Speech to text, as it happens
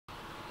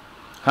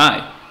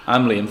Hi,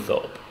 I'm Liam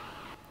Thorpe.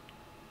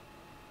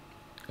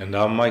 And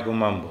I'm Michael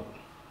Mambo.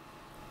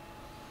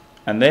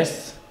 And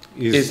this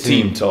is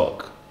Team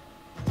Talk.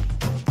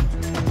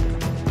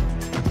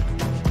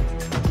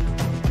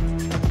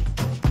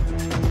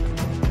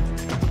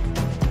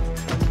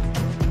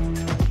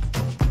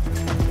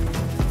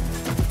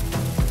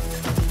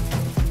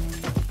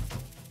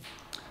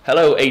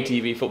 Hello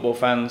ATV football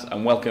fans,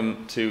 and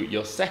welcome to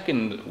your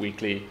second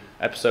weekly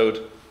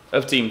episode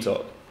of Team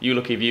Talk. You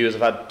lucky viewers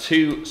have had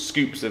two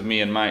scoops of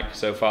me and Mike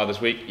so far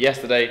this week.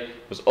 Yesterday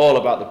was all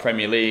about the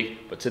Premier League,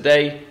 but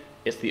today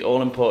it's the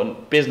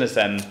all-important business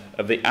end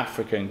of the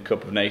African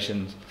Cup of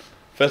Nations.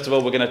 First of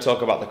all, we're going to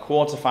talk about the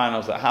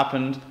quarter-finals that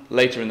happened.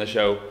 Later in the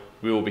show,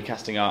 we will be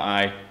casting our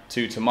eye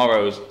to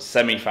tomorrow's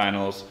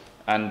semi-finals,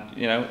 and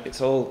you know,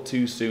 it's all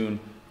too soon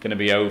going to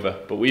be over,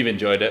 but we've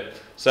enjoyed it.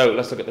 So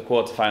let's look at the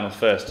quarter-final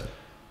first.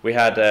 We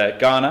had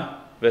Ghana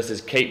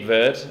versus Cape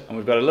Verde, and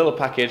we've got a little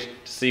package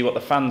to see what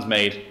the fans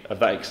made of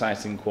that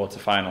exciting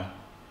quarter-final.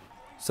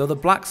 So the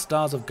Black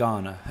Stars of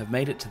Ghana have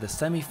made it to the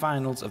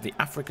semi-finals of the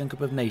African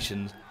Cup of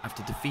Nations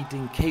after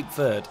defeating Cape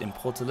Verde in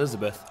Port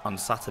Elizabeth on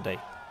Saturday.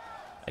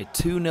 A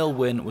 2-0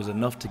 win was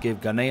enough to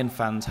give Ghanaian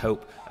fans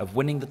hope of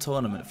winning the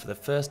tournament for the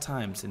first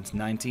time since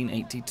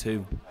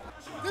 1982.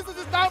 This is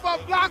the time for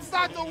Black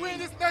Stars to win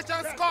this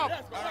Nations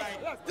Cup.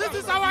 This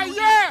is our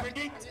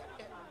year.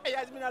 It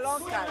has been a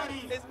long time.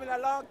 It's been a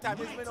long time.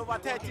 It's been over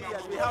 30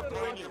 years. We have to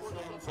win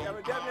this. Yeah,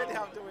 we definitely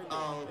have to win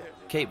this.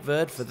 Cape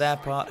Verde, for their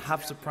part,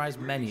 have surprised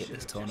many at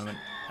this tournament,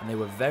 and they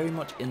were very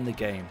much in the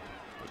game.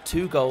 But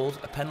 2 goals,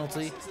 a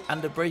penalty,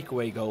 and a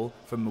breakaway goal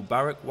from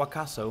Mubarak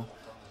Wakaso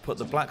put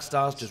the Black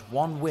Stars just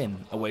 1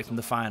 win away from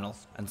the final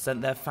and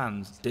sent their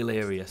fans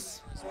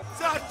delirious. So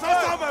I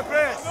trust all my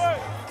players.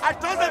 I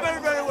trust them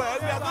very, very well.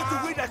 We are going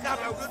to win the cup.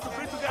 We are going to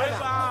bring together.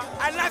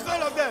 I like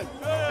all of them.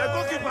 The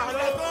goalkeeper, I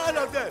like all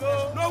of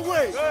them. No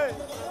way.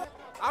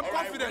 I'm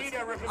confident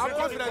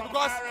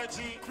because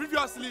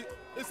previously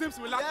it seems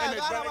we lack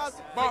energy,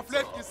 but of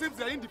late it seems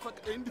the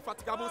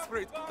indefatigable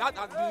spirit that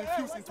has been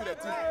infused into the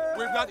team.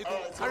 With that, it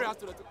will carry us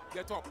to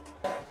the top.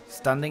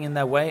 Standing in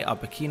their way are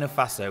Burkina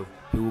Faso,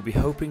 who will be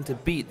hoping to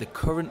beat the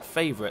current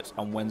favourites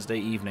on Wednesday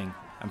evening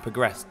and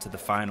progress to the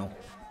final.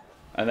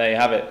 And there you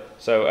have it.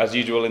 So as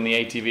usual in the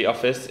ATV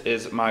office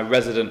is my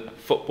resident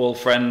football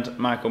friend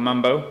Michael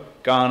Mambo.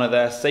 Ghana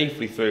there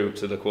safely through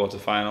to the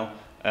quarter-final.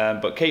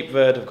 But Cape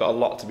Verde have got a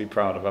lot to be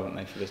proud of, haven't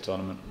they, for this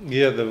tournament?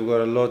 Yeah, they've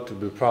got a lot to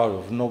be proud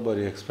of.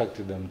 Nobody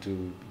expected them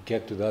to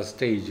get to that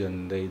stage,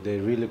 and they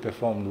really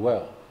performed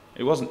well.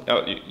 It wasn't,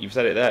 you've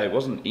said it there, it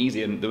wasn't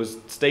easy, and there was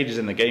stages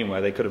in the game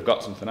where they could have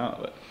got something out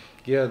of it.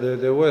 Yeah,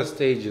 there were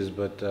stages,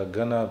 but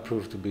Ghana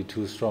proved to be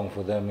too strong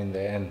for them in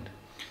the end.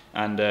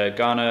 And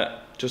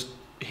Ghana just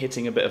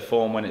hitting a bit of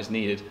form when it's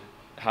needed.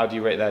 How do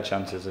you rate their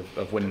chances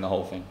of winning the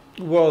whole thing?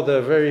 Well,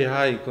 they're very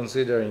high,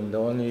 considering the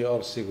only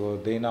obstacle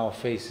they now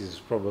face is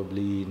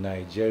probably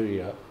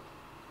Nigeria.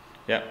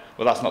 Yeah,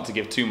 well, that's not to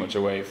give too much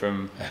away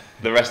from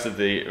the rest of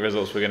the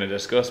results we're going to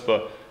discuss,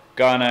 but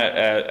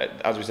Ghana,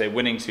 as we say,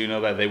 winning 2-0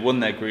 there. They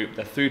won their group,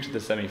 they're through to the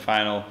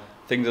semi-final.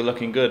 Things are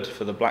looking good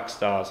for the Black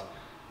Stars.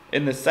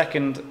 In the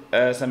second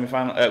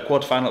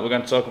quarter-final we're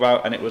going to talk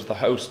about, and it was the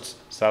hosts,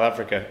 South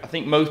Africa. I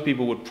think most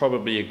people would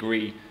probably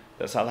agree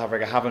that South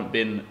Africa haven't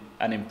been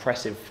an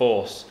impressive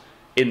force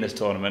in this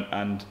tournament,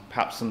 and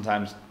perhaps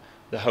sometimes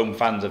the home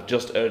fans have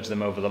just urged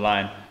them over the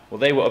line. Well,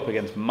 they were up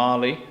against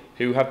Mali,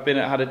 who have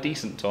had a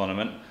decent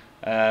tournament,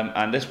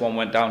 and this one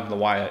went down to the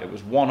wire. It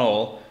was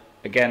 1-1,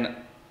 again,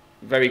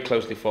 very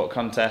closely fought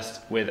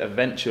contest, with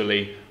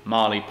eventually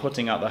Mali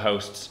putting out the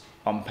hosts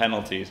on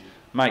penalties.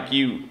 Mike,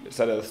 you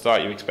said at the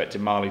start you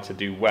expected Mali to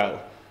do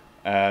well.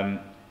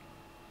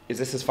 Is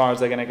this as far as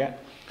they're going to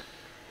get?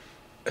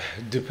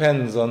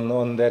 Depends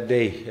on that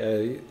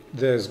day.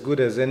 They're as good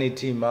as any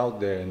team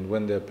out there, and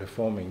when they're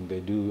performing, they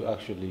do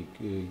actually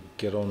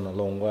get on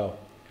along well.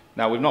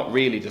 Now, we've not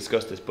really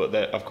discussed this, but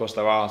of course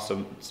there are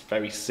some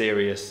very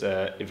serious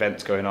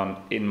events going on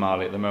in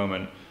Mali at the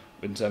moment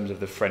in terms of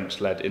the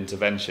French-led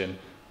intervention.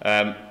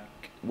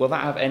 Will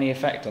that have any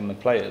effect on the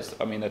players?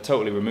 I mean, they're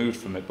totally removed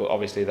from it, but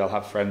obviously they'll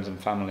have friends and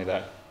family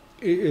there.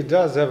 It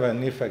does have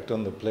an effect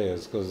on the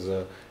players,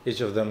 because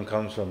each of them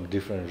comes from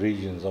different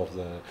regions of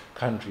the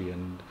country,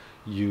 and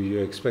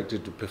you're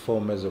expected to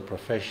perform as a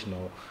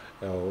professional,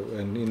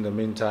 and in the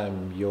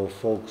meantime your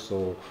folks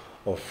or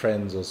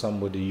friends or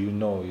somebody you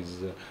know is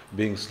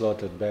being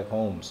slaughtered back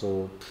home.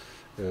 So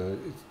it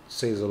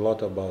says a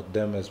lot about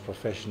them as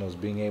professionals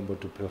being able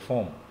to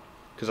perform.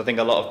 Because I think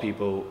a lot of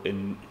people,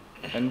 in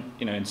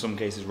some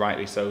cases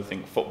rightly so,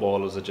 think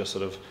footballers are just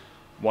sort of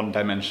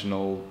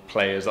one-dimensional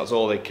players. That's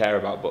all they care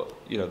about, but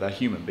they're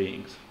human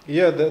beings.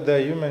 Yeah,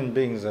 they're human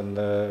beings, and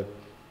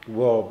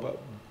well,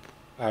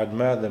 I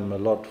admire them a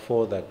lot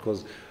for that,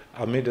 because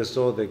amidst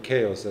all the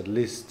chaos, at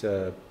least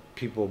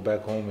people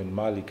back home in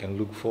Mali can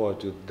look forward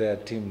to their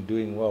team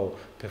doing well,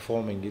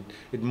 performing.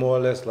 It more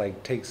or less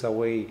like takes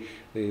away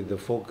the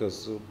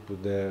focus,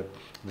 the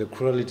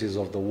cruelties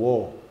of the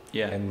war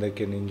Yeah. And they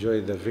can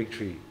enjoy the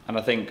victory. And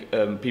I think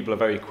people are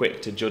very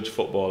quick to judge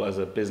football as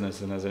a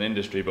business and as an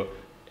industry, but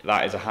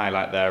that is a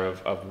highlight there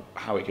of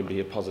how it can be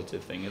a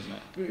positive thing, isn't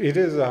it? It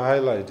is a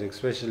highlight,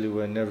 especially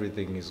when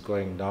everything is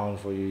going down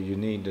for you. You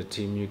need a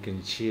team you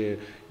can cheer,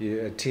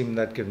 a team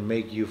that can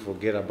make you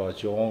forget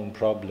about your own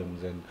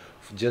problems, and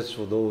just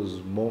for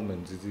those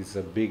moments, it's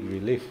a big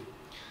relief.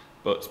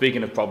 But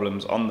speaking of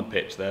problems on the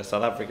pitch there,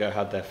 South Africa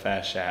had their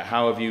fair share.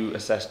 How have you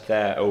assessed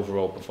their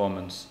overall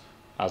performance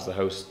as the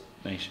host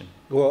nation?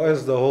 Well,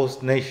 as the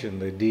host nation,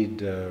 they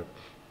did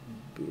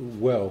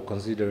well,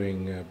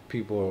 considering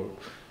people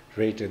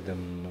rated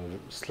them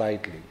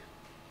slightly.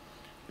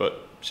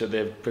 But should they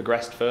have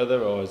progressed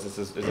further, or is this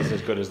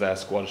as good as their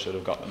squad should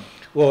have got them?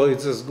 Well,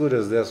 it's as good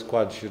as their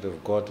squad should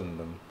have gotten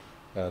them.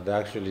 They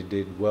actually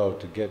did well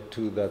to get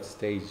to that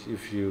stage.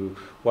 If you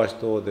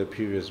watched all the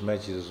previous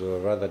matches, were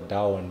rather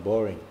dull and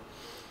boring.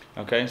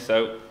 Okay,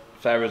 so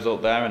fair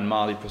result there, and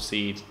Mali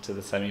proceed to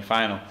the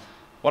semi-final.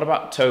 What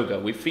about Togo?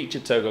 We've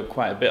featured Togo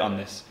quite a bit on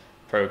this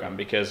programme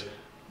because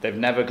they've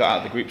never got out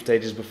of the group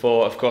stages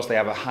before. Of course, they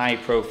have a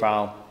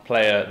high-profile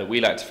player that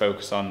we like to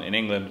focus on in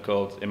England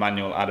called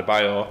Emmanuel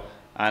Adebayor,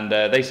 and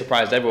they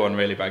surprised everyone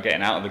really by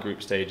getting out of the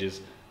group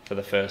stages for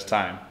the first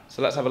time.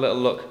 So let's have a little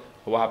look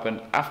at what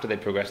happened after they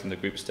progressed in the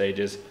group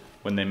stages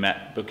when they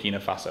met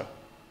Burkina Faso.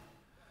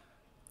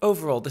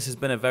 Overall, this has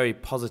been a very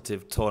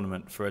positive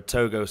tournament for a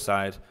Togo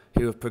side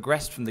who have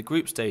progressed from the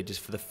group stages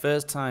for the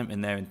first time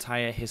in their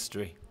entire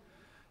history.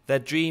 Their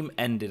dream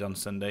ended on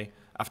Sunday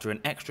after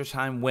an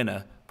extra-time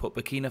winner put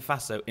Burkina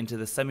Faso into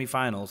the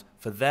semi-finals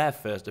for their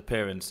first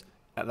appearance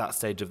at that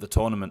stage of the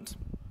tournament.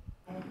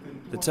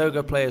 The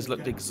Togo players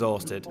looked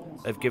exhausted,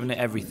 they've given it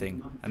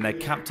everything, and their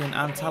captain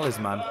and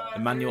talisman,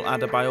 Emmanuel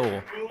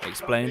Adebayor,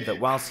 explained that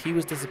whilst he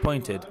was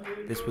disappointed,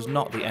 this was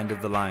not the end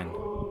of the line.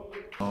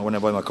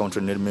 Whenever my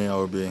country need me, I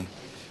will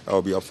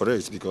be up for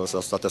it, because I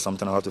started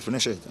something, I have to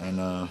finish it.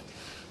 And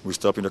we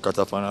stop in the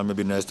quarter-final,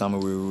 maybe next time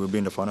we will be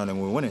in the final and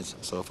we'll win it.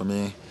 So for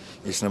me,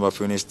 it's never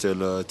finished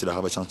till I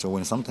have a chance to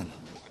win something.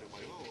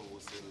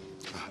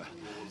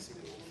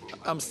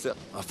 I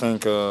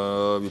think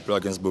we play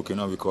against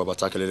Burkina, we could have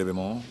attacked a little bit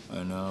more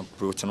and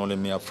put only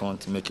me up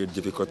front to make it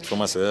difficult for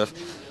myself.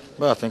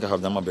 But I think I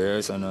have done my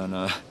best,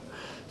 and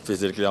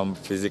physically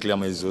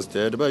I'm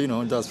exhausted. But you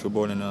know, that's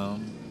football, and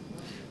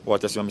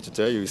what else you want me to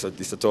tell you?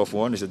 It's a tough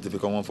one, it's a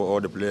difficult one for all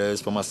the players,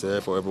 for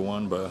myself, for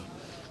everyone, but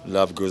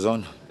life goes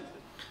on.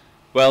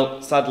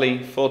 Well,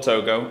 sadly for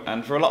Togo,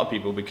 and for a lot of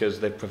people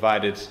because they've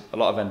provided a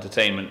lot of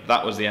entertainment,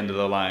 that was the end of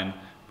the line,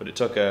 but it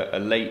took a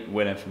late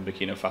winner from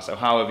Burkina Faso.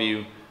 How have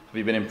you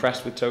been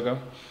impressed with Togo?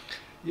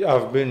 Yeah,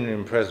 I've been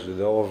impressed with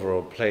the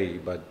overall play,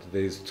 but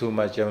there's too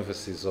much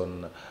emphasis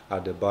on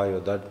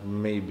Adebayor that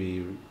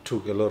maybe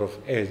took a lot of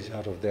edge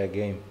out of their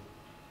game.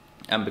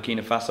 And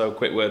Burkina Faso,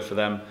 quick word for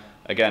them,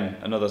 again,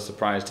 another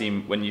surprise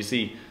team. When you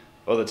see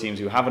other teams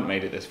who haven't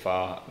made it this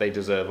far, they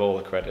deserve all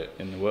the credit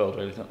in the world,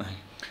 really, don't they?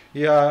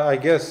 Yeah, I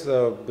guess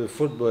the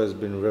football has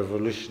been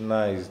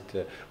revolutionized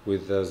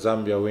with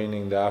Zambia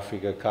winning the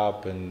Africa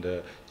Cup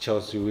and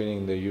Chelsea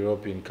winning the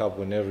European Cup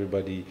when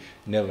everybody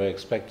never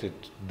expected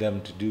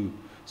them to do.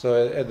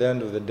 So at the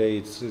end of the day,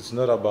 it's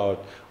not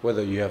about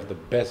whether you have the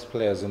best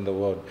players in the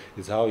world.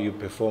 It's how you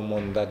perform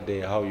on that day,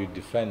 how you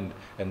defend,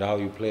 and how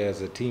you play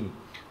as a team.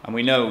 And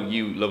we know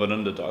you love an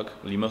underdog.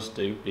 Well, you must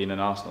do, being an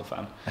Arsenal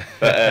fan.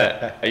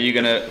 But do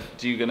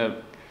you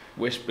gonna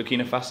wish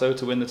Burkina Faso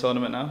to win the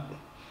tournament now?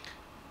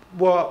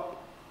 Well,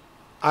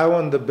 I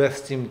want the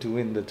best team to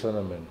win the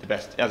tournament. The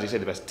best, as you say,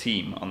 the best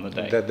team on the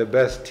day. The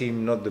best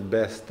team, not the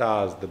best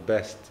stars, the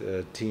best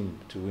team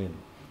to win.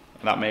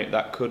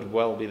 That could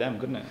well be them,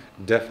 couldn't it?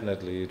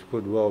 Definitely, it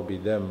could well be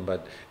them,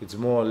 but it's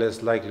more or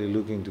less likely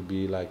looking to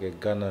be like a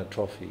Ghana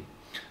trophy.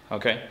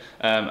 Okay,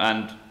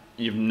 and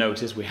you've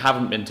noticed we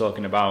haven't been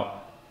talking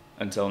about,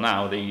 until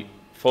now, the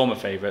former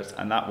favourites,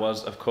 and that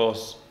was, of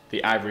course,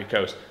 the Ivory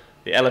Coast.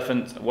 The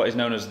Elephants, what is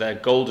known as their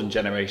golden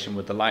generation,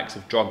 with the likes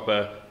of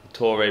Drogba, the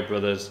Touré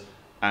brothers,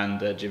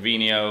 and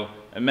Gervinho,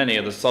 and many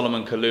others,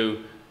 Solomon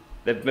Kalou.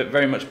 They've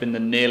very much been the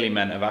nearly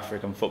men of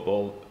African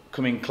football,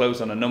 coming close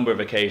on a number of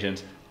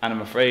occasions, and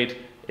I'm afraid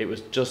it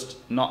was just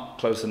not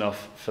close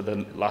enough for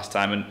the last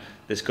time, and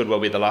this could well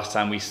be the last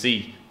time we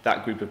see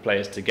that group of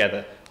players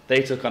together.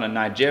 They took on a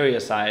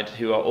Nigeria side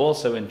who are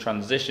also in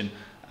transition,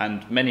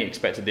 and many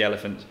expected the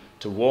Elephants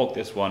to walk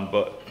this one,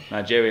 but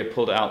Nigeria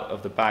pulled it out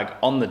of the bag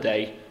on the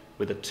day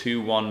with a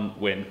 2-1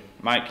 win.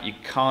 Mike, you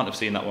can't have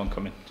seen that one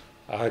coming.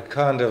 I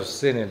can't have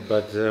seen it,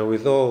 but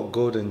with all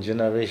golden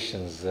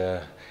generations,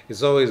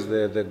 it's always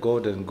the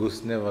golden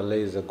goose never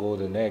lays a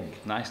golden egg.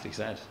 Nicely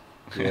said.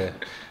 Yeah.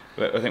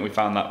 But I think we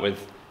found that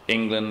with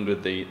England,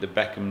 with the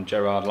Beckham,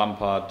 Gerrard,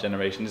 Lampard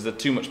generation. Is there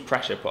too much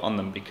pressure put on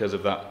them because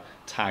of that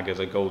tag as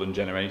a golden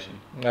generation?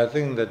 I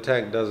think the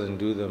tag doesn't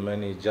do them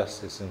any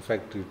justice. In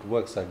fact, it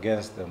works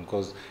against them,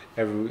 because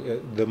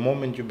the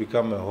moment you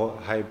become a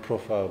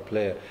high-profile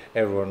player,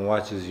 everyone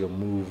watches your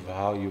move,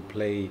 how you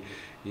play,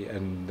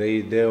 and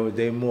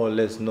they more or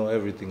less know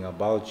everything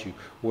about you.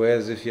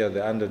 Whereas if you're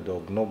the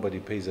underdog, nobody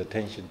pays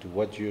attention to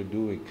what you're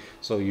doing.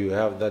 So you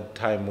have that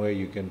time where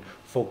you can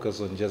focus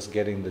on just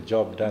getting the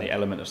job done. The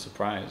element of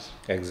surprise.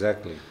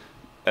 Exactly.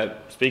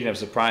 Speaking of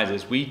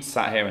surprises, we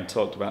sat here and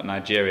talked about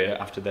Nigeria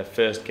after their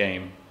first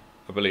game.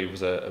 I believe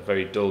was a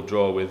very dull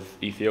draw with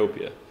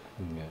Ethiopia.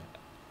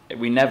 Yeah.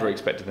 We never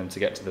expected them to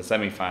get to the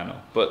semi-final,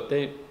 but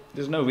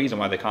there's no reason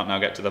why they can't now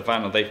get to the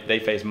final. They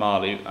face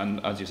Mali,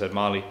 and as you said,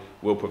 Mali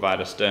will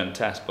provide a stern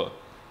test, but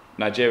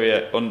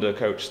Nigeria under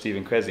coach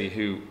Stephen Kwesi,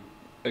 who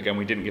again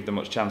we didn't give them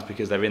much chance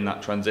because they're in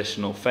that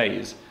transitional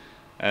phase,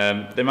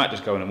 they might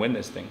just go in and win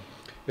this thing.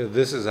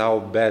 This is how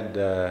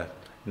bad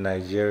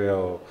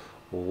Nigeria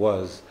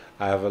was.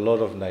 I have a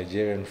lot of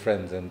Nigerian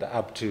friends, and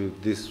up to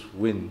this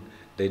win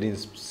they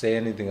didn't say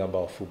anything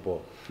about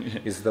football.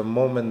 It's the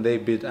moment they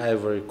beat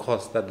Ivory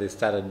Coast that they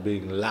started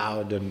being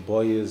loud and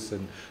boisterous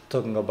and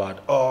talking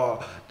about,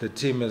 oh, the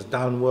team is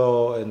done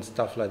well and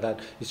stuff like that.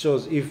 It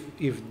shows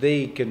if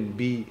they can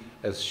be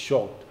as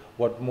shocked,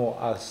 what more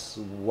us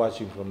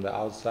watching from the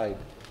outside.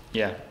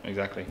 Yeah,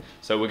 exactly.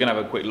 So we're going to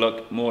have a quick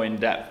look more in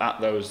depth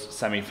at those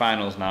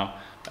semi-finals now.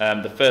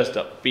 The first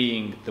up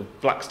being the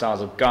Black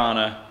Stars of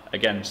Ghana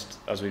against,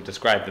 as we've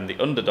described them, the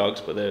underdogs,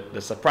 but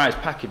the surprise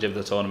package of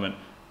the tournament,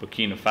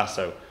 Burkina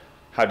Faso.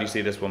 How do you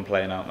see this one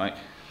playing out, Mike?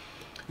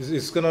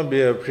 It's going to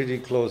be a pretty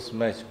close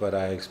match, but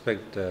I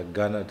expect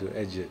Ghana to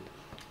edge it.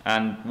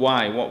 And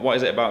why? What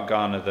is it about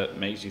Ghana that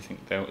makes you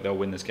think they'll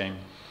win this game?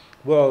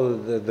 Well,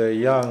 the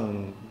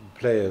young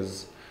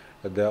players,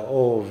 they're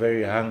all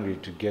very hungry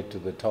to get to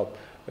the top.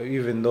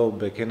 Even though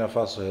Burkina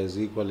Faso has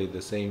equally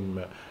the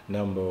same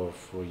number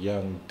of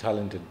young,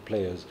 talented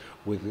players,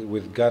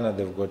 with Ghana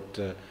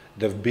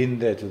they've been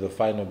there to the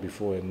final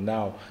before, and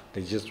now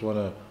they just want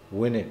to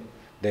win it.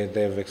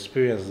 They've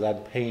experienced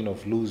that pain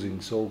of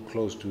losing so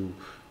close to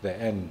the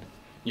end.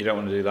 You don't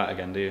want to do that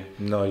again, do you?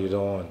 No, you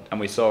don't want. And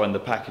we saw in the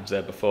package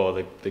there before,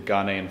 the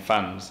Ghanaian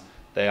fans,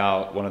 they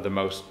are one of the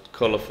most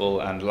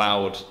colourful and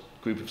loud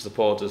group of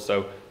supporters,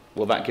 so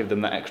will that give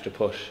them that extra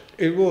push?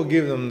 It will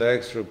give them the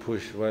extra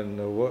push.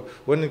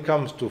 When it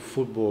comes to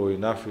football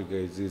in Africa,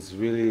 it's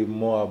really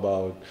more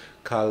about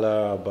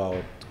colour,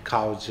 about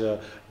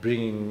culture,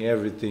 bringing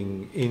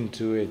everything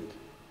into it.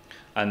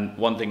 And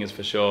one thing is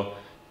for sure,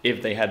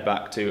 if they head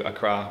back to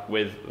Accra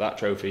with that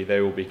trophy,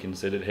 they will be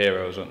considered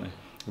heroes, won't they?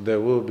 They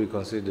will be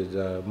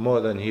considered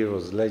more than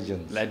heroes,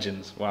 legends.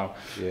 Legends, wow.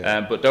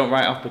 Yeah. But don't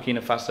write off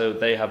Burkina Faso.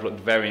 They have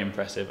looked very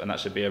impressive, and that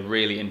should be a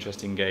really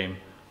interesting game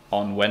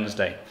on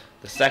Wednesday.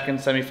 The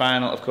second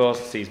semi-final, of course,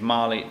 sees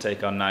Mali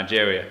take on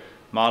Nigeria.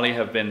 Mali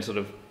have been sort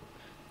of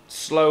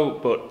slow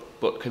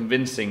but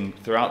convincing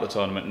throughout the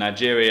tournament.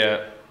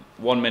 Nigeria,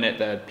 1 minute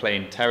they're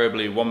playing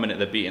terribly, 1 minute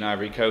they're beating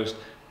Ivory Coast.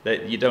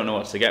 You don't know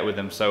what to get with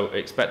them, so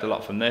expect a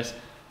lot from this.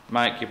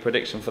 Mike, your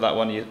prediction for that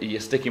one?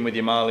 You're sticking with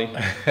your Mali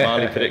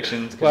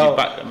predictions? Because you've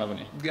backed them, haven't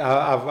you?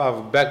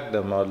 I've backed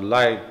them. I'd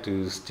like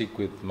to stick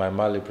with my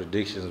Mali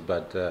predictions,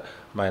 but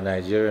my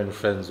Nigerian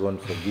friends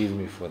won't forgive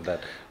me for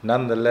that.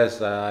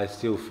 Nonetheless, I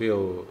still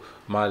feel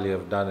Mali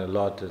have done a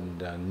lot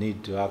and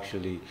need to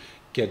actually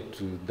get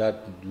to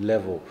that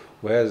level.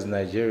 Whereas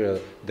Nigeria,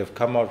 they've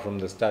come out from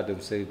the start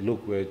and said,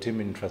 look, we're a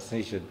team in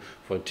transition.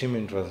 For a team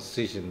in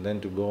transition,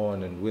 then to go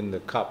on and win the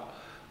cup,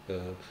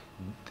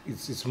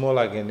 it's more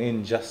like an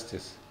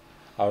injustice.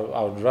 I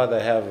would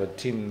rather have a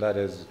team that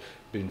has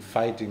been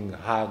fighting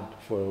hard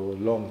for a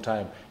long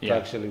time to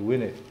actually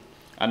win it.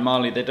 And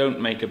Mali, they don't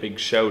make a big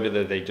show, do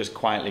they? They just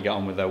quietly get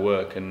on with their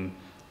work, and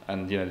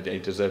you know, they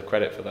deserve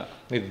credit for that.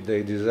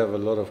 They deserve a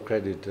lot of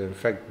credit. In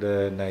fact,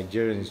 the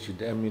Nigerians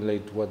should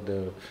emulate what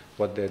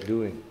they're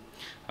doing.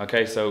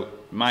 Okay, so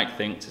Mike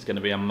thinks it's going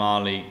to be a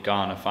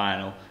Mali-Ghana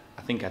final.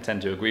 I think I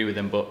tend to agree with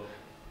him, but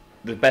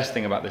the best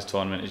thing about this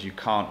tournament is you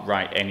can't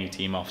write any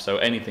team off, so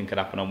anything could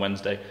happen on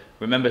Wednesday.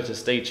 Remember to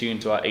stay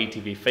tuned to our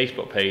ATV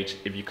Facebook page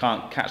if you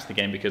can't catch the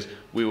game, because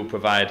we will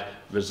provide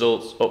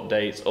results,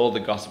 updates, all the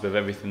gossip of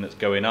everything that's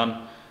going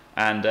on.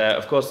 And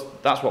of course,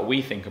 that's what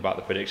we think about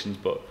the predictions,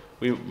 but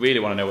we really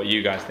want to know what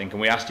you guys think.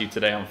 And we asked you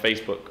today on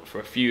Facebook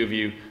for a few of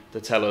you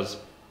to tell us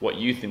what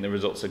you think the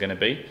results are going to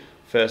be.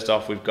 First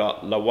off, we've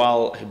got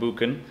Lawal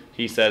Hibukan.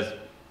 He says,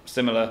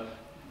 similar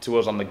to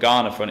us on the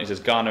Ghana front, he says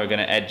Ghana are going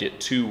to edge it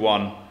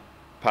 2-1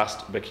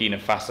 past Burkina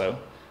Faso.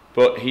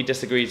 But he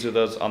disagrees with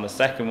us on the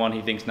second one.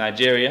 He thinks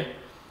Nigeria,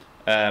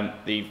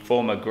 the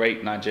former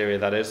great Nigeria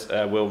that is,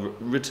 will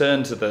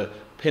return to the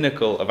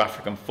pinnacle of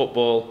African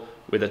football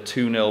with a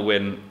 2-0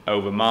 win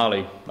over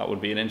Mali. That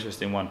would be an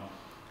interesting one.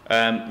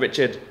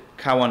 Richard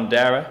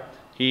Kawandera,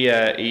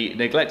 he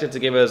neglected to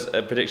give us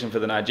a prediction for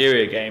the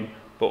Nigeria game,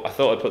 but I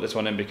thought I'd put this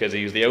one in because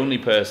he was the only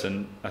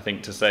person, I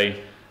think, to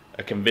say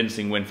a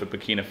convincing win for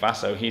Burkina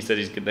Faso. He said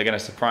they're going to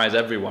surprise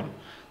everyone.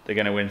 They're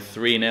going to win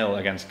 3-0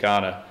 against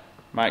Ghana.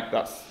 Mike,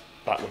 that's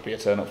That would be a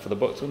turn up for the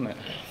Bucks, wouldn't it?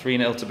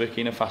 3-0 to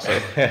Burkina Faso.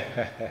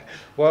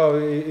 Well,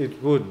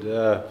 it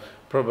would.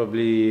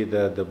 Probably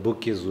the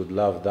bookies would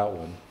love that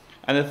one.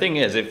 And the thing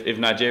is, if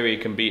Nigeria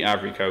can beat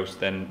Ivory Coast,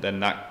 then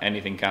that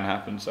anything can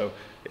happen. So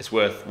it's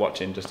worth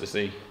watching just to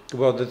see.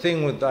 Well, the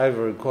thing with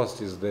Ivory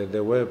Coast is they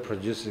were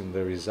producing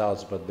the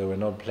results, but they were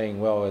not playing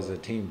well as a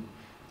team.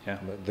 Yeah.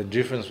 But the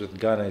difference with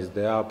Ghana is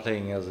they are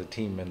playing as a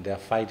team and they are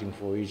fighting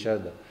for each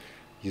other.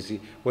 You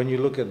see, when you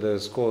look at the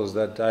scores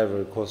that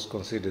Ivory Coast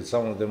conceded,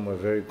 some of them were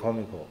very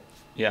comical.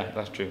 Yeah,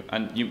 that's true.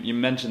 And you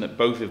mentioned that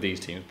both of these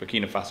teams,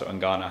 Burkina Faso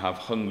and Ghana, have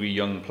hungry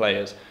young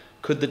players.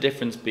 Could the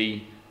difference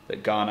be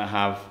that Ghana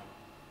have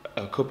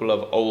a couple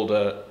of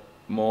older,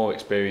 more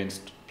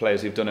experienced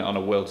players who've done it on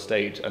a world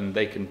stage and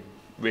they can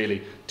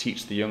really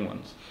teach the young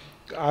ones?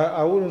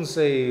 I wouldn't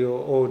say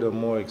older,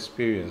 more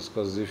experienced,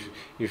 because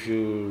if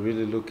you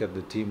really look at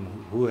the team,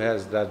 who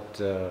has that?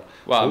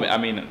 Well, I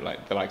mean,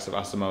 like the likes of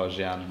Asamoah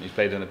Gyan, he's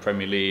played in the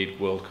Premier League,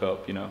 World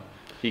Cup. You know,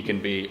 he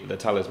can be the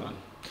talisman.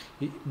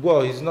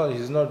 Well, he's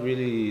not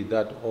really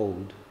that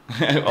old.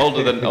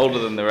 older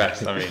than the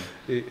rest. I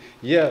mean,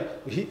 yeah,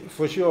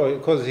 for sure,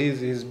 because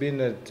he's been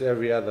at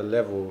every other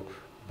level.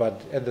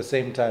 But at the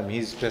same time,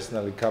 he's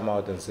personally come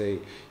out and say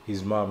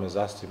his mom has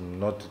asked him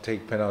not to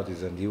take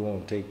penalties and he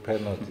won't take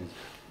penalties.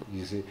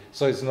 You see,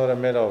 so it's not a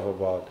matter of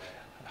about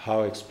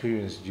how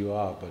experienced you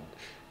are, but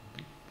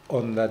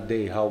on that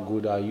day, how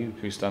good are you?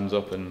 Who stands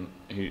up and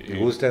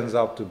who stands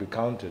up to be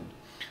counted?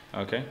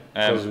 Okay.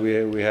 Because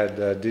we had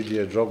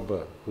Didier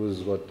Drogba,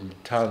 who's got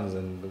tons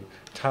and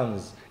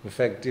tons. In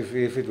fact, if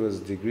it was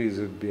degrees,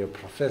 it would be a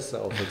professor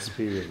of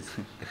experience.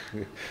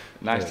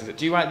 Nice. Yeah.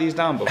 Do you write these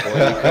down before you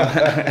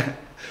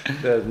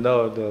come?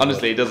 No.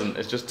 Honestly, it doesn't.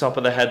 It's just top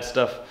of the head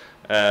stuff.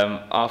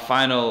 Our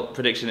final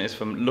prediction is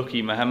from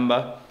Lucky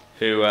Mahemba,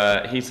 who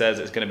he says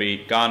it's going to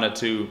be Ghana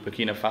 2,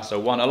 Burkina Faso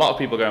 1. A lot of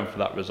people are going for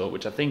that result,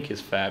 which I think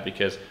is fair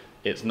because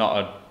it's not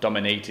a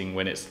dominating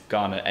win, it's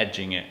Ghana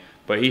edging it.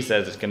 But he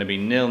says it's going to be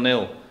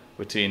 0-0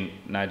 between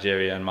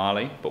Nigeria and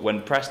Mali. But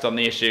when pressed on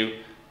the issue,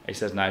 he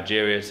says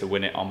Nigeria to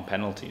win it on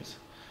penalties.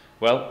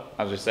 Well,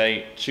 as we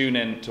say, tune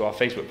in to our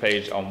Facebook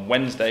page on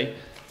Wednesday,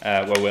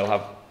 where we'll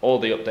have all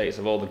the updates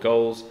of all the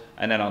goals.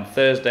 And then on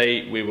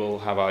Thursday, we will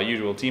have our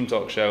usual Team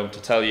Talk show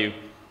to tell you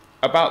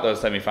about those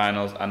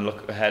semi-finals and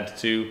look ahead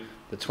to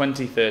the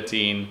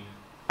 2013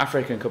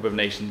 African Cup of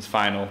Nations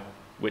final,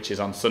 which is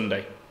on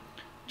Sunday.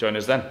 Join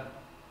us then.